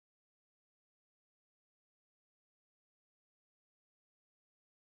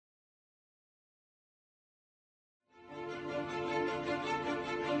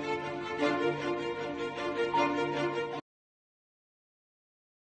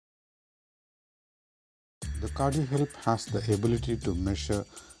The Cardiohelp has the ability to measure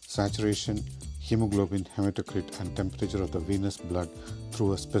saturation, hemoglobin, hematocrit, and temperature of the venous blood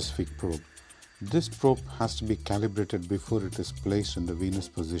through a specific probe. This probe has to be calibrated before it is placed in the venous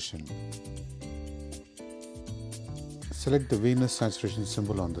position. Select the venous saturation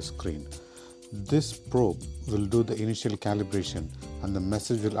symbol on the screen. This probe will do the initial calibration and the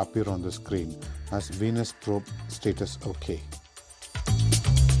message will appear on the screen as venous probe status OK.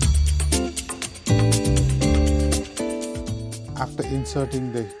 After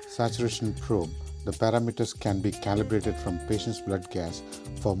inserting the saturation probe, the parameters can be calibrated from patient's blood gas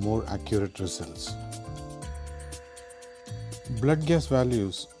for more accurate results. Blood gas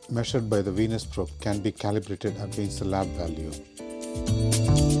values measured by the venous probe can be calibrated against the lab value.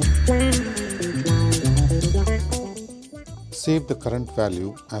 Save the current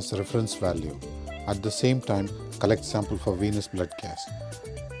value as a reference value. At the same time, collect sample for venous blood gas.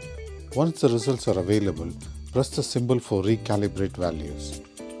 Once the results are available, press the symbol for recalibrate values.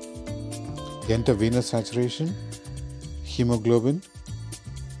 Enter venous saturation, hemoglobin,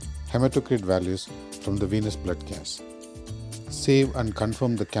 hematocrit values from the venous blood gas. Save and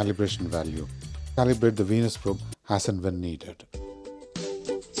confirm the calibration value. Calibrate the venous probe as and when needed.